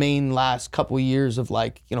 the main last couple of years of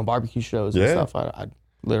barbecue shows and stuff. I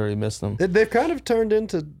literally miss them. They've kind of turned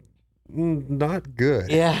into not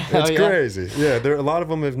good. Yeah, it's crazy. Yeah, a lot of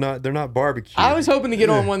them they're not barbecue. I was hoping to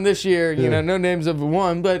get on one this year. No names of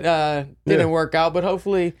one, but didn't work out. But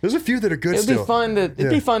hopefully, there's a few that are good. It'd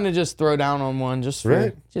be fun to just throw down on one just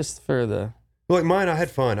for the. Like mine, I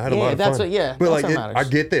had fun. I had a lot of fun. But I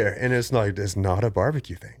get there and it's not a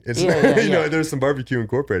barbecue thing. It's not, there's some barbecue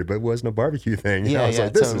incorporated, but it wasn't a barbecue thing. I was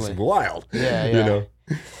like, this is wild.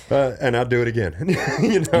 And I'll do it again.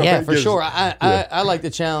 For sure. I like the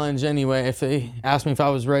challenge anyway. If they asked me if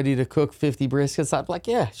I was ready to cook 50 briskets, I'd be like,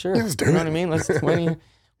 yeah, sure. Let's do you know it. what I mean?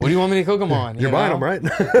 What do you want me to cook them on? You're buying them, right?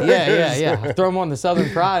 Yeah. Throw them on the Southern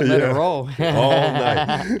Pride, let it roll. All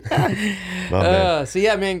night. So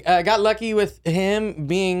yeah, man, I got lucky with him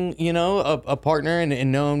being, a partner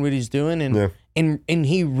and knowing what he's doing, and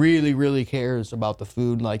he really, really cares about the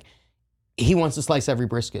food. Like, he wants to slice every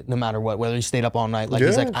brisket, no matter what, whether he stayed up all night. Like,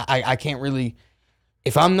 he's like, I can't really,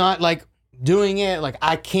 if I'm not doing it,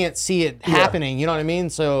 I can't see it happening. You know what I mean?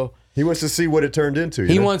 So. He wants to see what it turned into.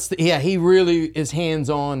 He wants to, he really is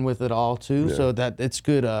hands-on with it all too. Yeah. So that it's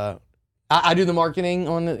good. I do the marketing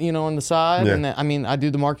on the side, and I do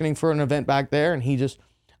the marketing for an event back there, and he just,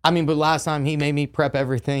 but last time he made me prep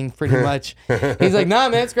everything pretty much. He's like, nah,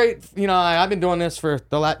 man, it's great. I've been doing this for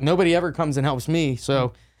nobody ever comes and helps me.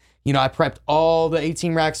 So, I prepped all the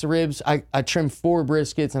 18 racks of ribs. I trimmed 4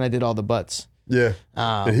 briskets, and I did all the butts. Yeah,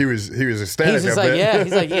 and he was ecstatic. He's just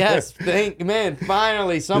he's like, yes, man,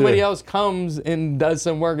 finally somebody else comes and does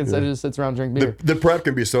some work instead of just sits around drinking beer. The prep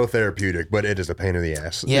can be so therapeutic, but it is a pain in the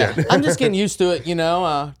ass. Yeah, I'm just getting used to it,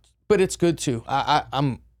 but it's good too.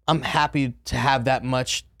 I'm happy to have that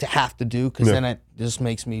much to have to do because then it just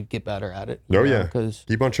makes me get better at it. Because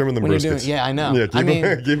keep on trimming the briskets. I know. Yeah,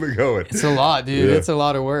 keep it going. It's a lot, dude. Yeah. It's a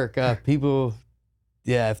lot of work. People.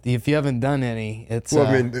 Yeah, if you haven't done any, it's...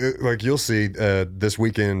 Well, you'll see this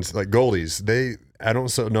weekend, Goldie's, I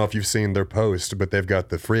don't know if you've seen their post, but they've got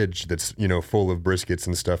the fridge that's, full of briskets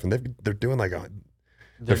and stuff, and they're doing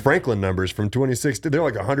the Franklin numbers from 2016. They're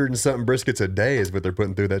 100 and something briskets a day is what they're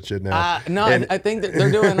putting through that shit now. I think that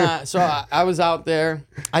they're doing that. So I was out there.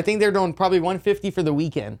 I think they're doing probably 150 for the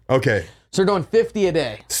weekend. Okay. So they're doing 50 a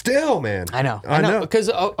day. Still, man. I know. Because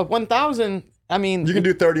 1,000... you can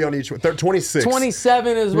do 30 on each one. 26.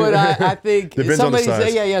 27 is what I think. Depends on the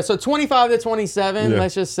size. Yeah. So 25 to 27,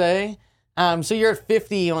 let's just say. So you're at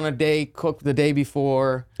 50 on a day cooked the day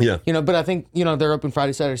before. Yeah. But I think, they're open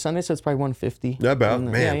Friday, Saturday, Sunday, so it's probably 150.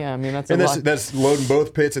 Man. Yeah. That's a lot. That's loading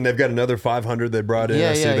both pits, and they've got another 500 they brought in.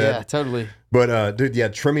 I see that. Yeah, totally. But,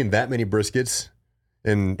 dude, trimming that many briskets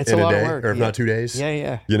in a lot day, of work, or if not 2 days.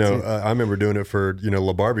 Yeah. I remember doing it for,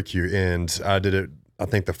 La Barbecue, and I did it. I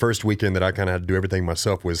think the first weekend that I kind of had to do everything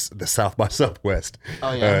myself was the South by Southwest.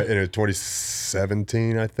 Oh, yeah. In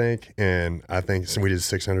 2017, I think. And I think we did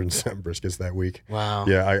 600 and something briskets that week. Wow.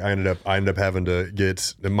 Yeah, I ended up having to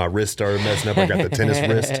get, my wrist started messing up. I got the tennis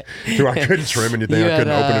wrist, so I couldn't trim anything. I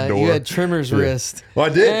couldn't open a door. You had trimmer's wrist. Well, I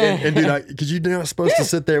did. And dude, because you're not supposed to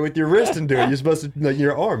sit there with your wrist and do it. You're supposed to,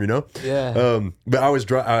 your arm, Yeah. But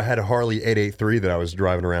I had a Harley 883 that I was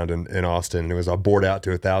driving around in Austin. And it was all bored out to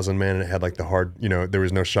 1,000, man. And it had the hard, there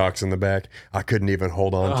was no shocks in the back. I couldn't even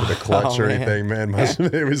hold on to the clutch or man. anything, man.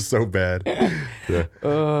 It was so bad.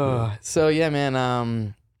 Yeah. So yeah,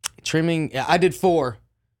 man. Trimming. I did 4.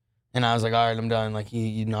 And I was like, all right, I'm done. Like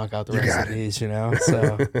you knock out the rest of these, you know.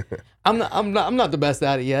 So I'm not the best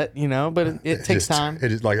at it yet, you know. But it takes time. It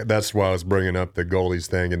is like that's why I was bringing up the goalies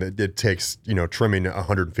thing, and it takes trimming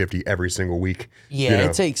 150 every single week. Yeah,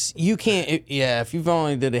 it takes. You can't. If you've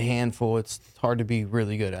only did a handful, it's hard to be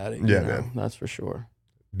really good at it. Yeah, man, that's for sure.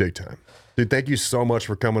 Big time, dude. Thank you so much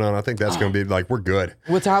for coming on. I think that's going to be like we're good.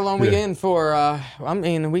 What's how long we in for? I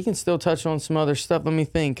mean, we can still touch on some other stuff. Let me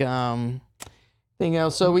think.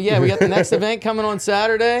 So we got the next event coming on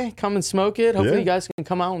Saturday. Come and smoke it. Hopefully you guys can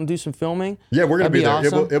come out and do some filming. Yeah, we're gonna be there.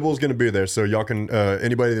 Awesome. Ibel's gonna be there, so y'all can.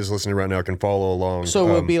 Anybody that's listening right now can follow along. So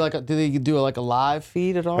will it be like? Do they do like a live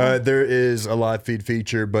feed at all? There is a live feed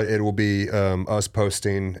feature, but it will be us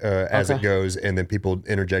posting as it goes, and then people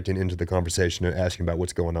interjecting into the conversation and asking about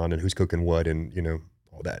what's going on and who's cooking what, and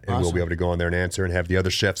all that. And we'll be able to go on there and answer, and have the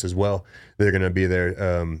other chefs as well. They're going to be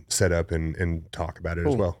there, set up and talk about it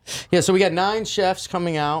as well. Yeah, so we got 9 chefs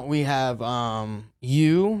coming out. We have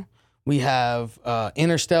we have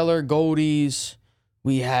Interstellar, Goldies,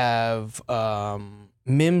 we have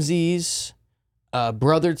Mimsy's,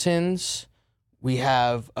 Brotherton's, we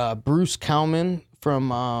have Bruce Kalman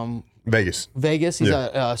from Vegas. He's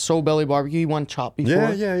a Soul Belly Barbecue. He won Chop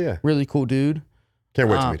before. Yeah. Really cool dude. Can't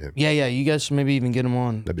wait to meet him. Yeah. You guys should maybe even get him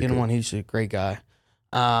on. That'd be cool. Him on. He's a great guy.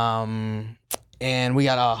 And we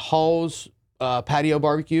got Hall's Patio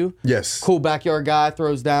Barbecue. Yes. Cool backyard guy,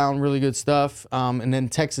 throws down really good stuff. And then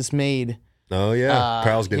Texas Made. Oh yeah,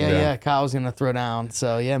 Kyle's getting down. Yeah, Kyle's gonna throw down.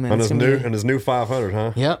 So yeah, man. And his new 500,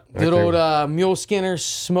 huh? Yep. Good old Mule Skinner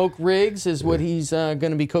Smoke Rigs is what he's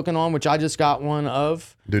gonna be cooking on, which I just got one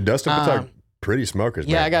of. Dude, Dustin puts out pretty smokers.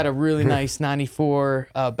 Yeah, man. I got a really nice 94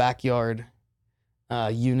 backyard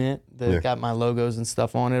unit that got my logos and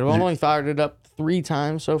stuff on it. I've only fired it up 3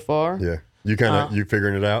 times so far. Yeah. You you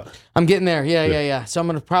figuring it out? I'm getting there. Yeah. So I'm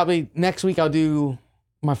gonna probably next week I'll do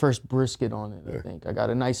my first brisket on it. I think I got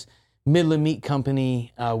a nice Midland Meat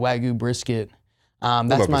Company Wagyu brisket.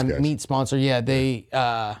 That's my meat sponsor. Yeah, they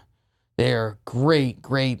are great.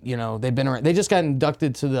 They've been around. They just got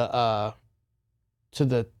inducted to the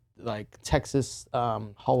like Texas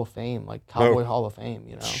Hall of Fame, like Cowboy Hall of Fame.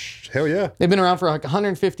 Hell yeah. They've been around for like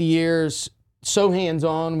 150 years. So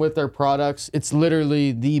hands-on with their products. It's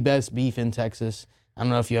literally the best beef in Texas. I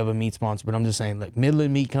don't know if you have a meat sponsor, but I'm just saying, like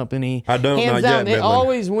Midland Meat Company. I don't. Hands not down, yet, they Midland.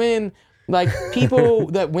 always win. Like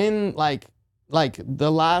people that win, like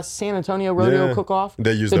the last San Antonio Rodeo Cook-Off.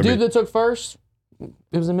 They use the their dude that took first.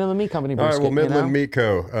 It was a Midland Meat Company brisket. All right, well, Midland Meat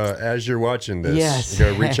Co. As you're watching this,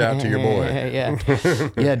 go reach out to your boy.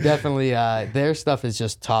 yeah, definitely. Their stuff is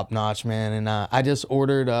just top notch, man. And I just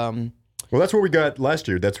ordered. Well, that's what we got last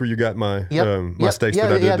year. That's where you got my steaks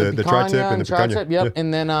that I did, the tri-tip and the picanha. Yep.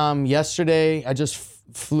 And then yesterday, I just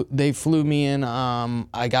they flew me in.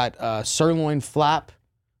 I got sirloin flap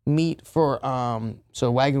meat for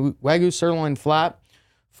so Wagyu sirloin flap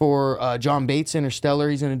for John Bates Interstellar.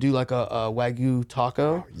 He's gonna do like a Wagyu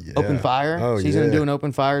taco, open fire. Oh, so he's gonna do an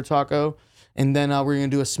open fire taco. And then we're gonna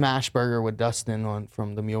do a smash burger with Dustin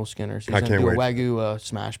from the Mule Skinners. He's gonna do a Wagyu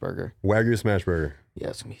smash burger. Wagyu smash burger. Yeah,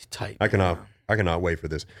 it's gonna be tight. I cannot wait for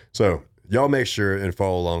this. So y'all make sure and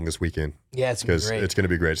follow along this weekend. Yeah, it's gonna be great. It's gonna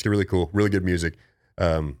be great. It's gonna be really cool. Really good music.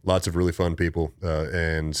 Lots of really fun people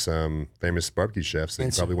and some famous barbecue chefs that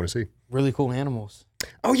you probably want to see. Really cool animals.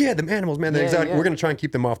 Oh yeah, the animals, man. Yeah, exactly. yeah. We're gonna try and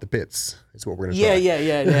keep them off the pits. That's what we're gonna try.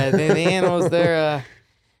 Yeah. The animals,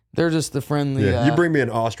 they're just the friendly. Yeah, you bring me an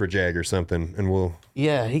ostrich egg or something, and we'll.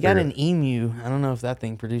 Yeah, he got an emu. I don't know if that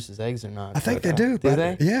thing produces eggs or not. I think they do. Do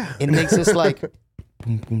they? Yeah. It makes this like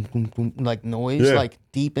boom, boom, boom, boom, like noise, like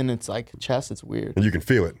deep in its like chest. It's weird. And you can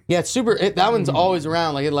feel it. Yeah, it's super. That one's always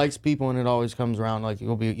around. Like it likes people, and it always comes around. Like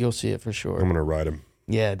you'll see it for sure. I'm gonna ride him.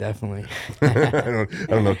 Yeah, definitely. I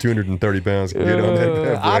don't know, 230 pounds can get on that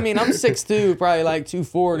bad boy. I mean, I'm 6'2", probably like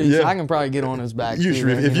 240, so I can probably get on his back. If you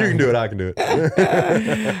can do it, I can do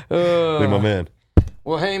it. Be my man.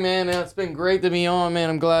 Well, hey, man, it's been great to be on, man.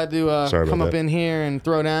 I'm glad to come up in here and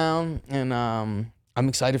throw down, and I'm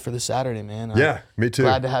excited for this Saturday, man. Yeah, me too.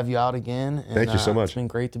 Glad to have you out again. And, thank you so much. It's been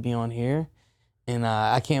great to be on here, and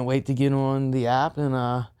I can't wait to get on the app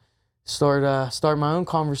and start my own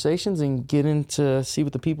conversations and get into see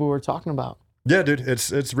what the people are talking about. Yeah, dude,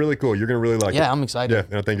 it's really cool. You're gonna really like it. Yeah, I'm excited. Yeah,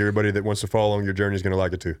 and I think everybody that wants to follow along your journey is gonna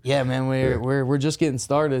like it too. Yeah, man, we're just getting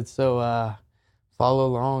started, so follow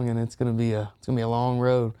along, and it's gonna be a long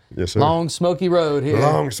road. Yes, sir. Long smoky road here.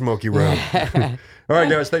 Long smoky road. All right,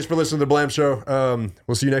 guys, thanks for listening to the Blam Show.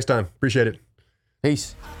 We'll see you next time. Appreciate it.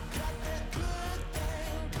 Peace.